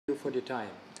for the time.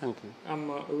 Thank you.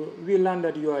 We learned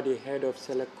that you are the head of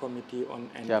Select Committee on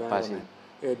Environment,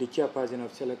 the chairperson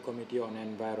of Select Committee on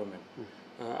Environment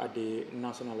at the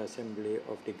National Assembly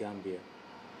of the Gambia.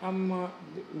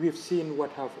 We've seen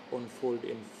what have unfolded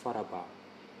in Faraba,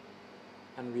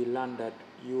 and we learned that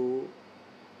your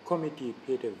committee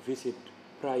paid a visit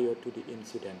prior to the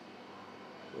incident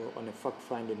on a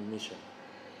fact-finding mission,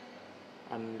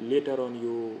 and later on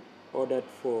you ordered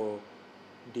for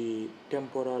the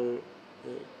temporal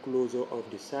closure of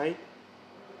the site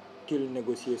till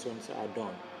negotiations are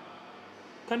done.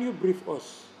 Can you brief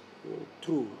us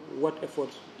through what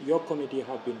efforts your committee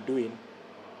have been doing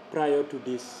prior to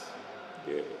this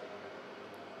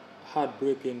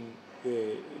heartbreaking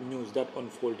news that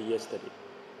unfolded yesterday?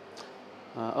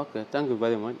 Okay, thank you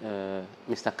very much,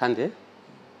 Mr. Kande.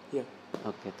 Yeah.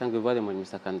 Okay, thank you very much,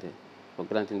 Mr. Kande, for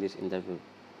granting this interview.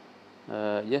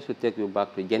 Just to take you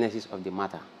back to the genesis of the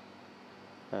matter,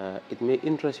 it may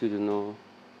interest you to know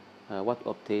what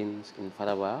obtains in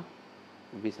Faraba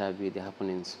vis-a-vis the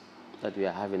happenings that we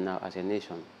are having now as a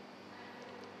nation.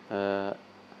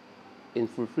 In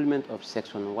fulfillment of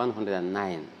Section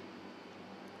 109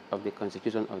 of the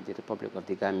Constitution of the Republic of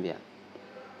the Gambia,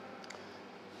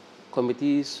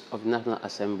 committees of the National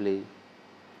Assembly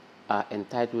are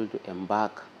entitled to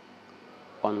embark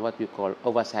on what we call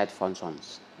oversight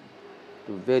functions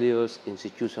to various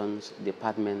institutions,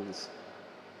 departments,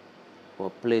 or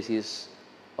places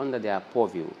under their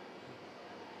purview.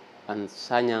 And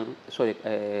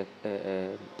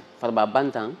Faraba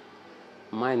Banta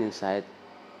mining site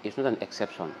is not an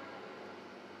exception.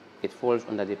 It falls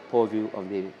under the purview of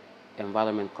the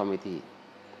Environment Committee.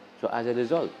 So as a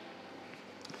result,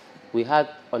 we had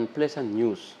unpleasant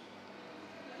news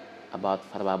about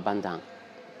Faraba Banta,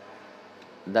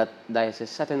 that there is a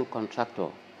certain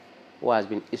contractor who has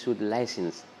been issued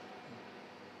license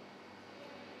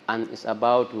and is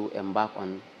about to embark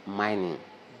on mining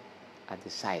at the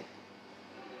site.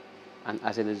 And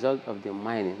as a result of the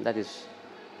mining that is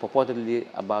purportedly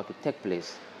about to take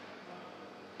place,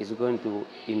 is going to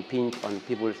impinge on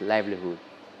people's livelihood.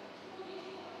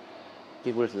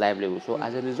 So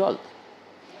as a result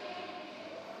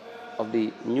of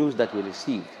the news that we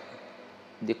received,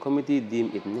 the committee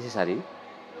deemed it necessary,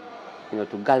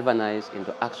 to galvanize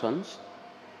into actions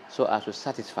so as to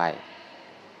satisfy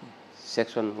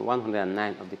Section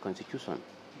 109 of the Constitution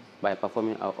by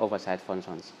performing our oversight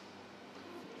functions.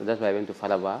 So that's why I went to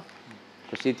Faraba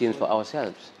to see things for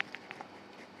ourselves,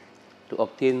 to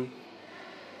obtain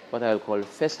what I will call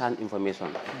first-hand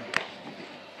information.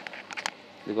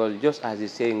 Because just as the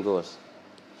saying goes,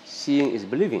 seeing is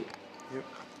believing. Yep.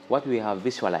 What we have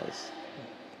visualized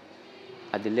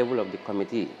at the level of the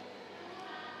committee,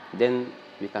 then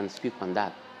we can speak on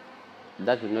that.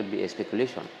 That will not be a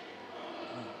speculation.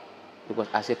 Because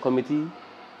as a committee,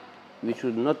 we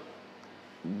should not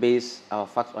base our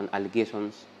facts on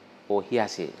allegations or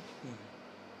hearsay.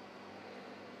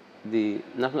 The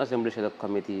National Assembly Select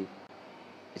Committee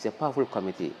is a powerful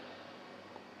committee.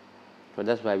 So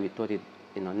that's why we thought it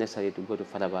necessary to go to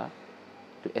Faraba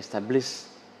to establish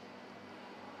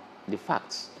the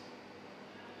facts.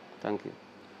 Thank you.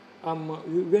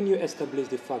 When you establish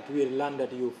the fact, we learned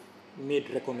that you've made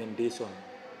recommendation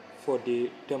for the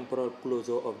temporal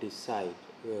closure of the site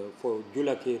for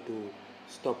Julake to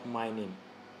stop mining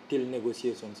till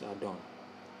negotiations are done.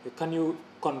 Can you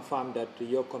confirm that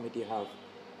your committee have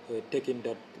taken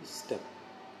that step?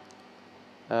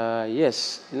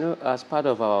 Yes, as part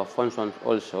of our functions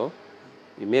also,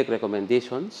 we make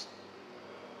recommendations,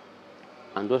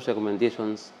 and those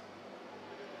recommendations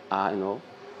are,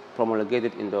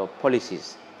 promulgated in the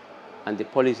policies, and the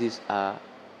policies are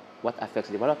what affects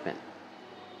development.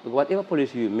 Because whatever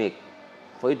policy you make,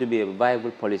 for it to be a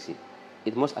viable policy,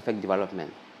 it must affect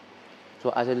development. So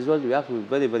as a result, we have to be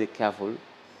very, very careful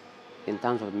in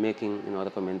terms of making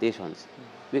recommendations.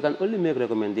 We can only make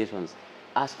recommendations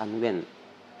as and when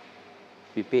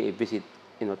we pay a visit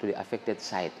to the affected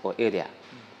site or area.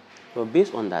 So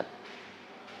based on that,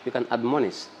 we can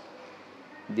admonish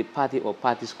the party or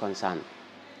parties concerned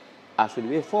as to the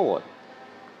way forward.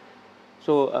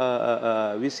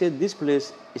 So we said this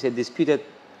place is a disputed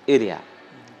area.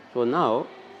 So now,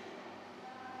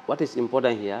 what is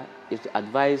important here is to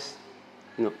advise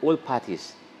all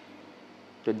parties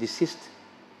to desist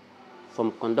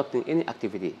from conducting any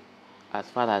activity as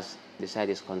far as the site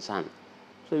is concerned.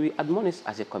 So we admonish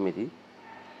as a committee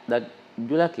that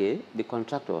Julake, the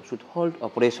contractor, should hold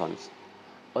operations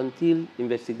until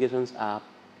investigations are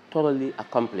thoroughly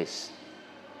accomplished.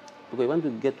 Because we want to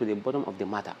get to the bottom of the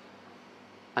matter.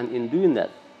 And in doing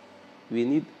that, we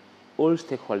need all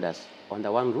stakeholders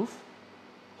under one roof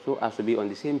so as to be on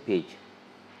the same page.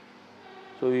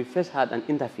 So we first had an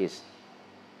interface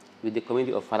with the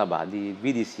community of Faraba, the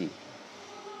VDC.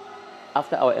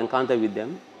 After our encounter with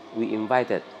them, we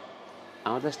invited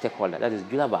another stakeholder, that is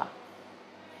Julaba.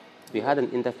 We had an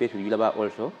interface with Julaba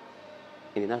also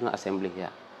in the National Assembly here.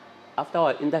 After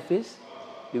our interface,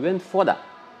 we went further,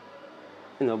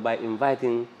 by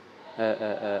inviting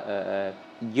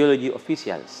geology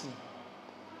officials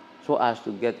so as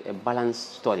to get a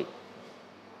balanced story.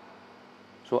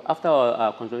 So after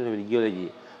our consultation with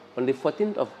geology, on the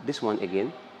 14th of this month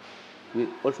again, we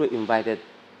also invited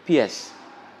PS,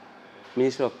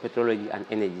 Minister of Petroleum and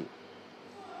Energy,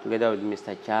 together with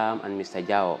Mr. Cham and Mr.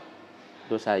 Jao.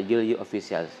 Those are geology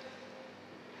officials,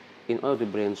 in order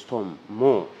to brainstorm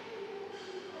more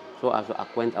so as to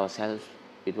acquaint ourselves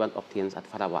with what obtains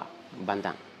at Faraba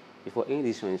Banta before any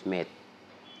decision is made.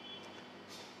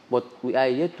 But we are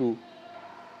yet to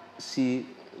see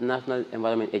National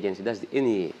Environment Agency, that's the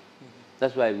NEA.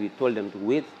 That's why we told them to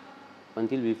wait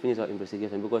until we finish our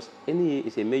investigation, because NEA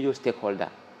is a major stakeholder.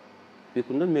 We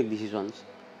could not make decisions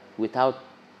without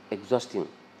exhausting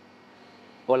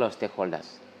all our stakeholders.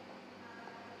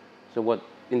 So what,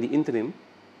 in the interim,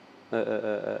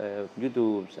 due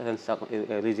to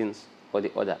certain reasons or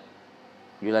the other,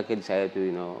 Julake decided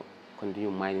to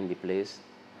continue mining the place,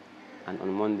 and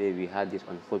on Monday we had this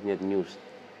unfortunate news,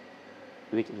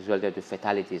 which resulted in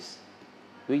fatalities,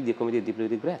 which the committee deeply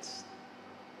regrets.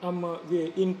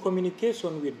 In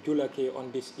communication with Julake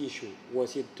on this issue,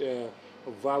 was it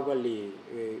verbally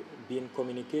being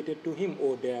communicated to him,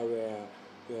 or there were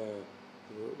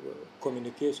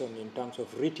communication in terms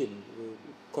of written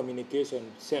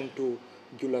communication sent to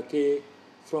Julake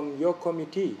from your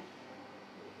committee,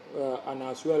 and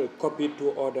as well copied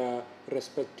to other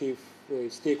respective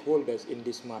stakeholders in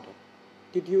this matter?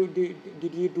 Did you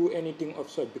do anything of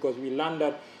such? Because we learned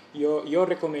that your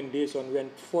recommendation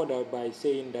went further by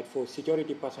saying that for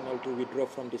security personnel to withdraw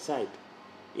from the site,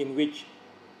 in which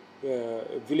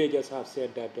villagers have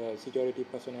said that security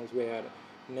personnel were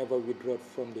never withdrawn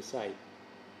from the site.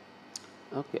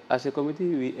 Okay, as a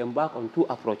committee, we embark on two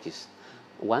approaches.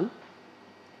 One,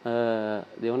 the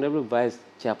Honorable Vice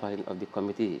Chairperson of the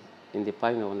committee, in the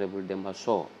person of Honorable Demba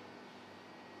Shaw,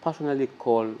 personally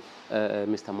called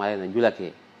Mr. Marina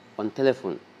Julake on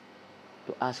telephone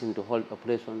to ask him to hold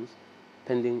operations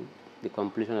pending the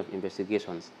completion of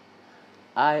investigations.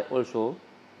 I also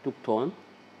took turn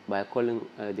by calling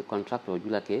the contractor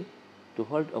Julake to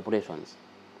hold operations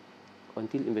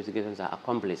until investigations are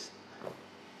accomplished,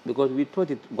 because we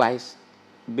thought it wise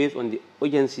based on the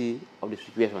urgency of the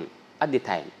situation at the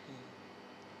time.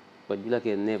 But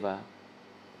Julake never,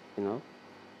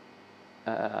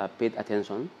 paid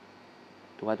attention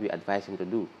to what we advised him to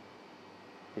do.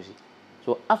 You see.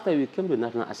 So after we came to the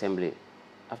National Assembly,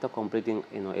 after completing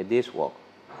a day's work,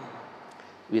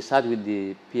 we sat with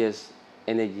the PS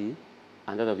Energy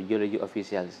and other geology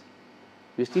officials.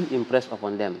 We still impressed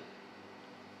upon them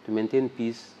to maintain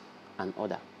peace and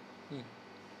order.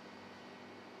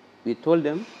 We told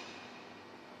them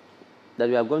that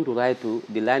we are going to write to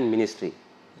the Land Ministry,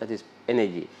 that is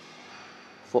Energy,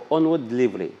 for onward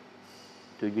delivery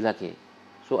to Julake,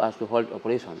 so as to hold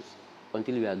operations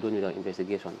until we are done with our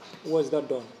investigations. Was that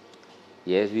done?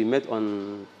 Yes, we met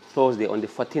on Thursday, on the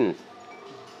 14th.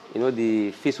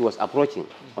 The feast was approaching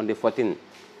on the 14th.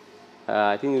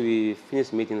 I think we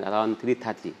finished meeting around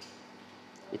 3:30.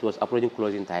 It was approaching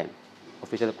closing time,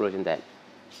 official closing time.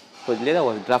 So the letter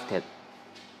was drafted.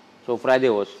 So Friday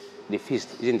was the feast,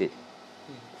 isn't it?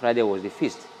 Friday was the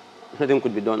feast. Nothing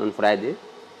could be done on Friday.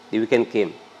 The weekend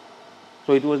came.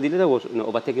 So the letter was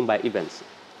overtaken by events.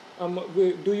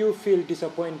 Do you feel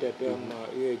disappointed,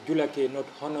 Julake not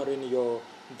honoring your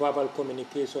verbal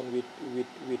communication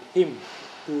with him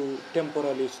to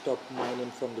temporarily stop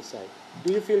mining from the site?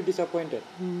 Do you feel disappointed?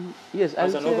 Yes,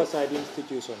 as an oversight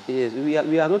institution? Yes,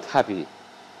 we are not happy,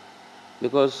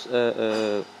 because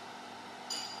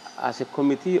as a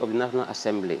committee of the National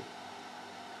Assembly,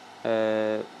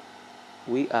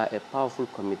 we are a powerful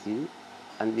committee,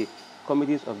 and the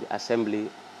committees of the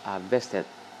Assembly are vested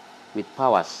with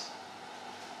powers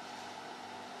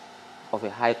of a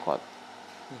High Court.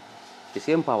 The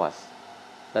same powers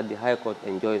that the High Court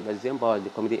enjoys, but the same powers the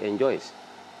committee enjoys.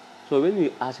 So when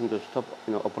we ask him to stop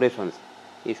operations,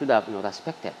 he should have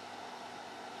respected.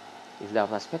 He should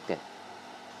have respected.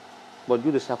 But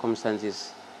due to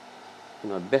circumstances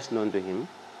best known to him,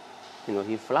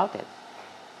 he flouted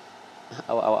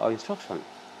our instruction,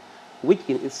 which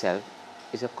in itself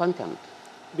is a contempt.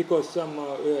 Because some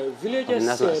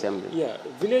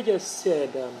villagers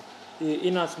said,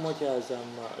 in as much as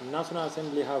National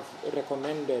Assembly have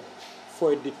recommended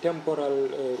for the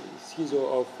temporal seizure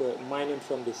of mining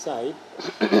from the site.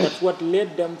 That's what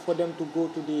led them for them to go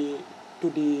to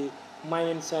the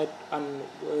mining site and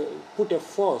put a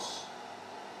force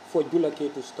for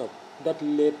Julake to stop. That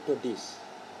led to this.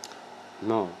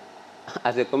 No.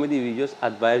 As a committee, we just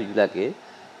advised Julake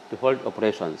to hold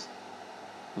operations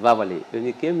verbally. When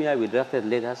we came here, we drafted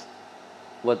letters,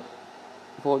 but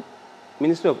for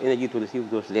Ministry of Energy to receive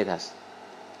those letters,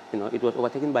 it was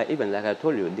overtaken by events, like I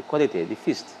told you, the quality, the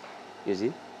feast, you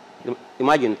see.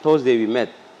 Imagine, Thursday we met,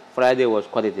 Friday was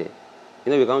quality.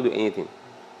 We can't do anything.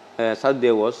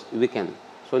 Saturday was weekend,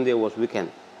 Sunday was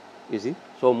weekend, you see.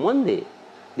 So Monday,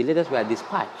 the letters were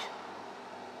dispatched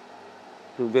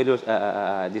to various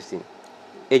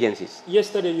agencies.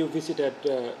 Yesterday you visited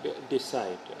this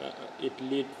site. It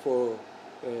led for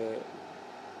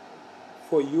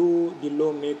you, the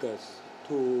lawmakers,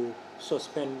 to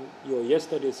suspend your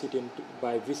yesterday sitting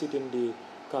by visiting the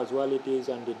casualties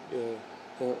and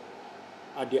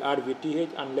at the RVTH,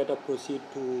 and later proceed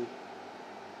to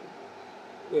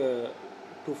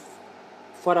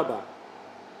Faraba.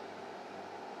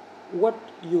 What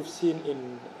you've seen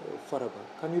in Faraba,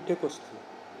 can you take us through?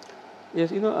 Yes,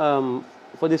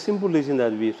 for the simple reason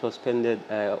that we suspended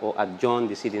or adjourned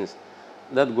the sittings,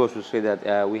 that goes to say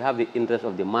that we have the interest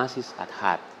of the masses at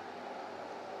heart.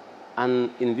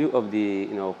 And in view of the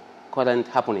current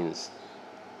happenings,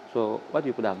 so what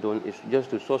we could have done is just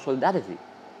to show solidarity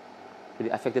to the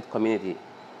affected community,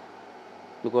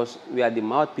 because we are the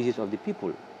mouthpieces of the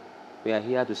people. We are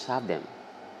here to serve them,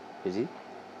 you see.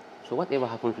 So whatever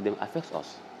happens to them affects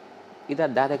us, either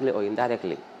directly or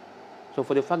indirectly. So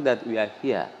for the fact that we are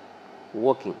here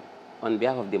working on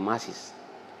behalf of the masses,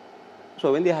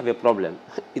 so when they have a problem,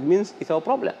 it means it's our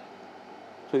problem.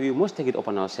 So we must take it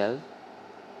upon ourselves,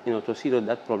 to see that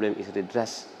that problem is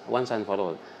redressed once and for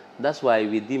all. That's why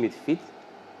we deem it fit,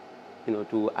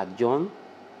 to adjourn,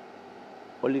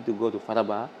 only to go to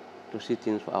Faraba to see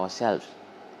things for ourselves,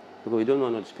 because we don't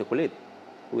want to speculate.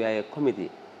 We are a committee.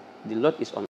 The lot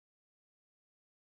is on